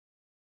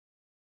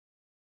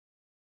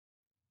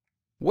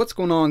What's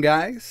going on,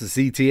 guys? This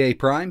is CTA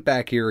Prime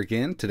back here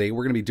again. Today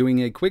we're going to be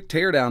doing a quick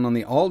teardown on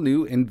the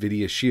all-new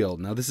Nvidia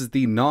Shield. Now this is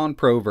the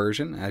non-pro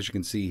version. As you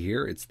can see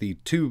here, it's the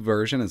tube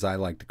version as I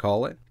like to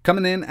call it.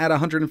 Coming in at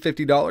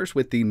 $150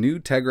 with the new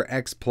Tegra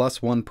X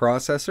Plus 1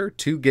 processor,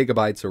 2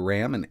 GB of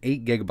RAM, and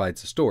 8 GB of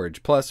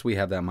storage. Plus we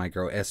have that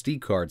micro SD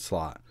card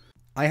slot.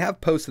 I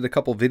have posted a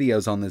couple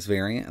videos on this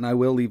variant, and I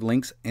will leave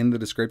links in the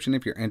description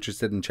if you're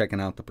interested in checking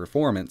out the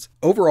performance.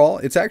 Overall,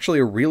 it's actually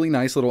a really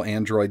nice little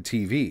Android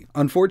TV.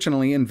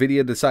 Unfortunately,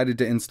 Nvidia decided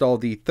to install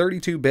the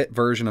 32-bit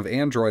version of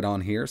Android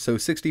on here, so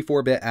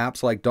 64-bit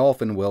apps like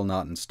Dolphin will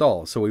not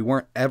install, so we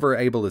weren't ever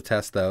able to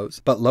test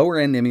those. But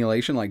lower-end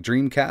emulation like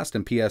Dreamcast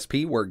and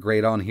PSP work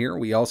great on here.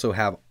 We also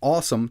have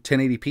awesome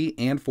 1080p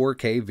and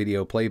 4K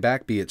video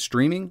playback, be it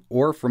streaming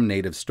or from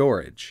native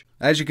storage.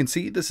 As you can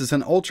see, this is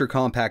an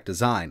ultra-compact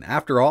design.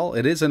 After all,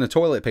 it is in a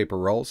toilet paper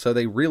roll, so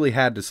they really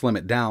had to slim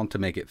it down to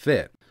make it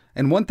fit.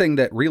 And one thing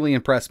that really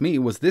impressed me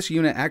was this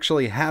unit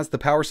actually has the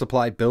power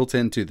supply built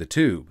into the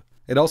tube.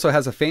 It also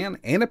has a fan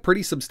and a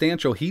pretty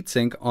substantial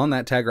heatsink on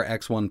that Tegra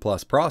X1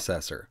 Plus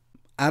processor.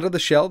 Out of the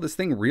shell, this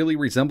thing really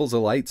resembles a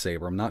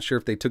lightsaber. I'm not sure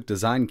if they took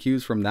design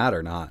cues from that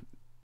or not.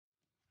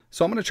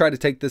 So I'm going to try to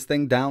take this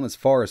thing down as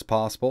far as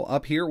possible.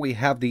 Up here we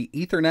have the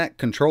Ethernet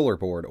controller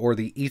board, or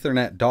the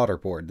Ethernet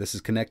Daughterboard. This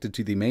is connected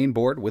to the main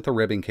board with a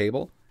ribbon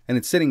cable, and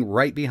it's sitting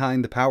right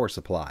behind the power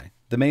supply.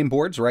 The main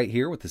board's right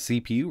here with the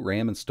CPU,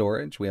 RAM, and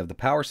storage. We have the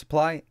power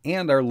supply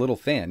and our little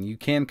fan. You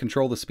can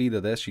control the speed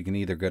of this. You can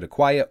either go to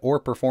quiet or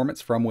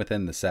performance from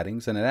within the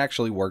settings, and it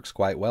actually works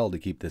quite well to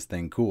keep this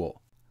thing cool.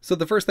 So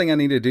the first thing I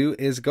need to do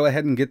is go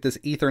ahead and get this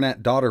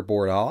Ethernet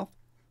Daughterboard off.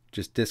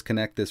 Just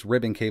disconnect this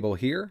ribbon cable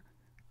here.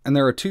 And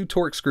there are 2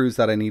 Torx screws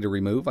that I need to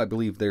remove. I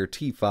believe they're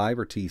T5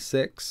 or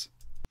T6.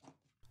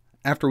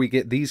 After we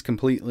get these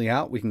completely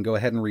out, we can go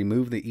ahead and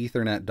remove the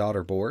Ethernet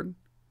Daughterboard.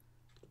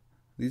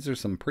 These are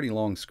some pretty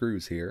long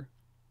screws here,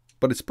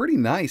 but it's pretty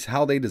nice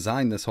how they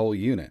designed this whole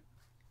unit.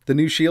 The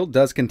new Shield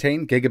does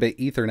contain gigabit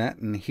Ethernet,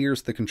 and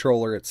here's the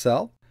controller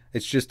itself.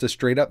 It's just a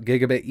straight up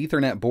gigabit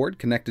Ethernet board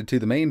connected to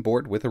the main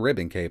board with a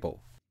ribbon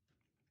cable.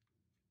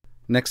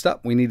 Next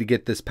up, we need to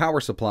get this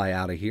power supply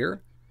out of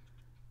here.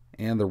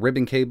 And the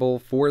ribbon cable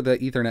for the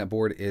Ethernet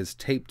board is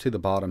taped to the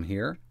bottom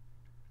here.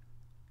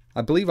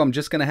 I believe I'm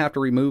just going to have to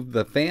remove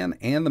the fan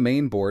and the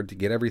main board to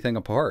get everything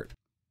apart.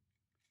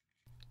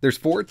 There's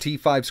 4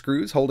 T5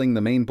 screws holding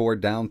the main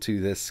board down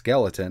to this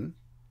skeleton.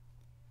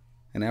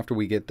 And after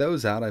we get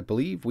those out, I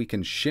believe we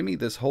can shimmy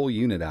this whole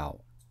unit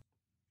out.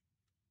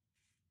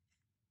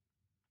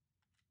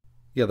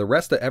 Yeah, the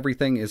rest of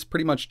everything is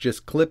pretty much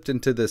just clipped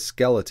into this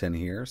skeleton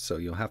here, so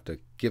you'll have to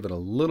give it a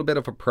little bit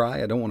of a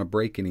pry. I don't want to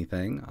break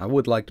anything. I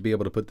would like to be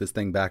able to put this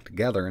thing back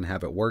together and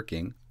have it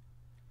working,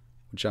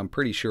 which I'm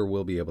pretty sure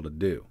we'll be able to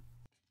do.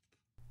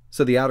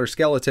 So the outer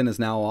skeleton is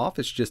now off.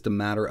 It's just a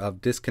matter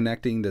of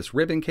disconnecting this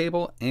ribbon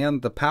cable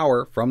and the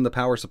power from the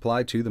power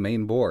supply to the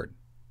main board.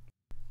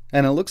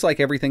 And it looks like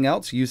everything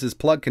else uses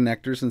plug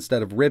connectors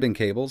instead of ribbon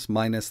cables,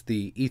 minus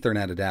the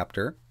Ethernet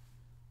adapter.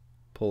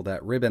 Pull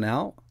that ribbon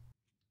out.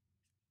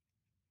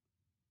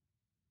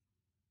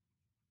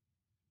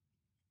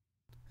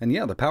 And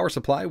yeah, the power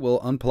supply will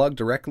unplug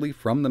directly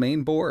from the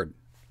main board.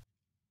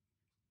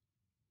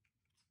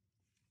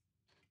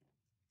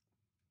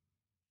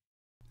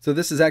 So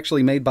this is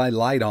actually made by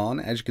Light-On.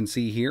 As you can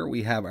see here,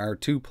 we have our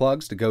 2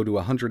 plugs to go to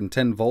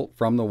 110 volt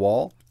from the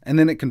wall, and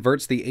then it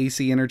converts the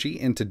AC energy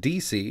into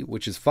DC,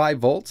 which is 5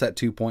 volts at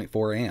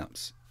 2.4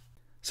 amps.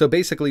 So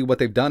basically what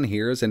they've done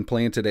here is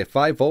implanted a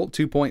 5 volt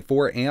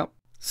 2.4 amp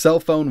cell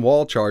phone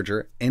wall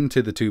charger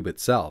into the tube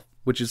itself,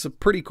 which is a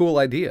pretty cool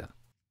idea.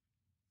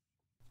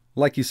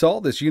 Like you saw,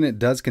 this unit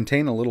does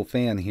contain a little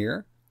fan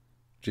here.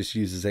 Just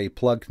uses a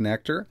plug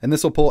connector, and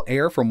this will pull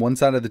air from one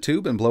side of the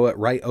tube and blow it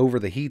right over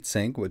the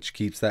heatsink, which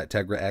keeps that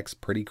Tegra X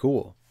pretty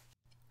cool.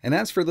 And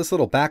as for this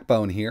little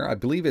backbone here, I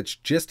believe it's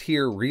just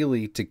here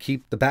really to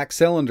keep the back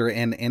cylinder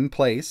in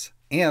place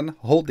and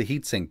hold the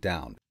heatsink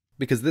down.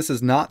 Because this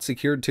is not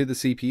secured to the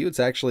CPU, it's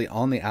actually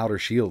on the outer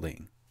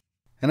shielding.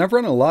 And I've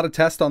run a lot of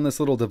tests on this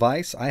little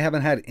device. I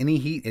haven't had any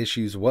heat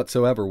issues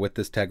whatsoever with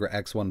this Tegra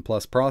X1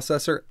 Plus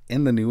processor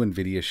in the new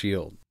Nvidia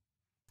Shield.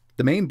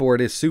 The main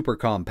board is super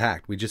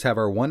compact. We just have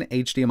our 1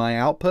 HDMI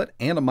output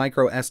and a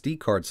micro SD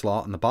card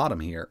slot on the bottom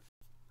here.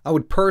 I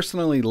would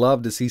personally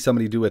love to see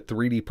somebody do a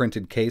 3D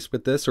printed case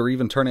with this, or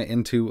even turn it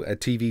into a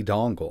TV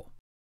dongle.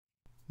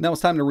 Now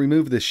it's time to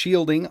remove the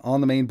shielding on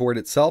the main board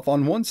itself.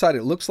 On one side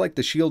it looks like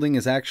the shielding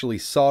is actually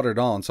soldered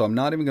on, so I'm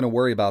not even going to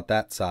worry about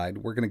that side.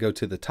 We're going to go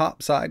to the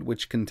top side,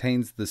 which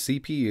contains the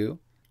CPU,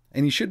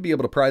 and you should be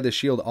able to pry the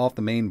shield off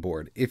the main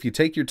board. If you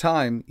take your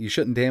time, you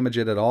shouldn't damage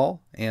it at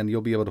all, and you'll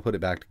be able to put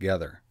it back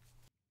together.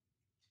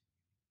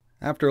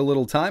 After a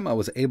little time, I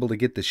was able to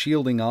get the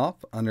shielding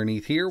off.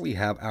 Underneath here we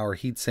have our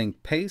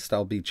Heatsink Paste.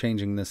 I'll be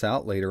changing this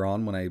out later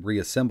on when I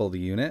reassemble the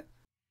unit,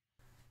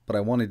 but I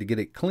wanted to get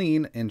it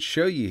clean and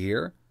show you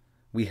here.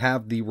 We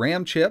have the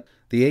RAM chip,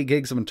 the 8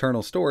 gigs of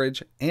internal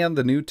storage, and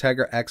the new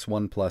Tegra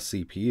X1 Plus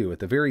CPU. At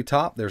the very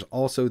top, there's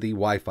also the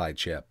Wi-Fi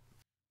chip.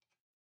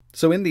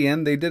 So in the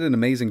end, they did an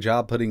amazing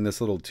job putting this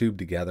little tube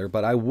together,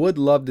 but I would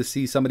love to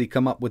see somebody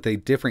come up with a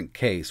different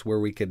case where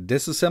we could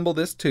disassemble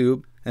this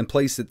tube and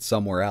place it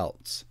somewhere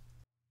else.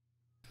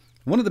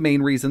 One of the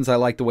main reasons I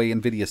like the way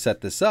Nvidia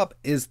set this up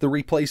is the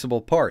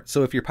replaceable part.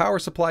 So if your power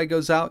supply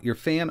goes out, your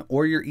fan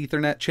or your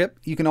Ethernet chip,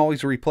 you can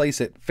always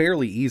replace it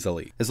fairly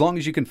easily, as long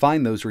as you can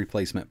find those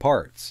replacement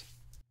parts.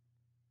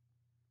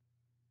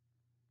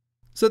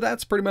 So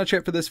that's pretty much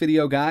it for this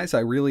video, guys. I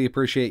really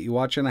appreciate you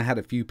watching. I had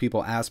a few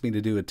people ask me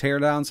to do a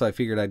teardown, so I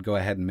figured I'd go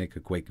ahead and make a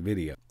quick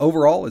video.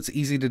 Overall, it's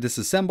easy to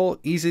disassemble,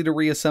 easy to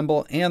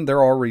reassemble, and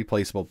there are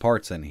replaceable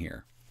parts in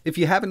here. If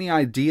you have any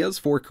ideas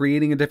for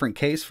creating a different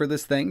case for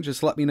this thing,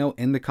 just let me know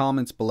in the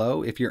comments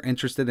below. If you're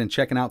interested in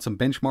checking out some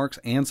benchmarks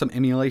and some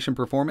emulation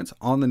performance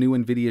on the new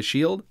Nvidia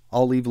Shield,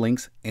 I'll leave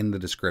links in the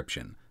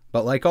description.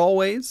 But like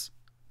always,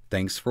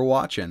 thanks for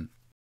watching.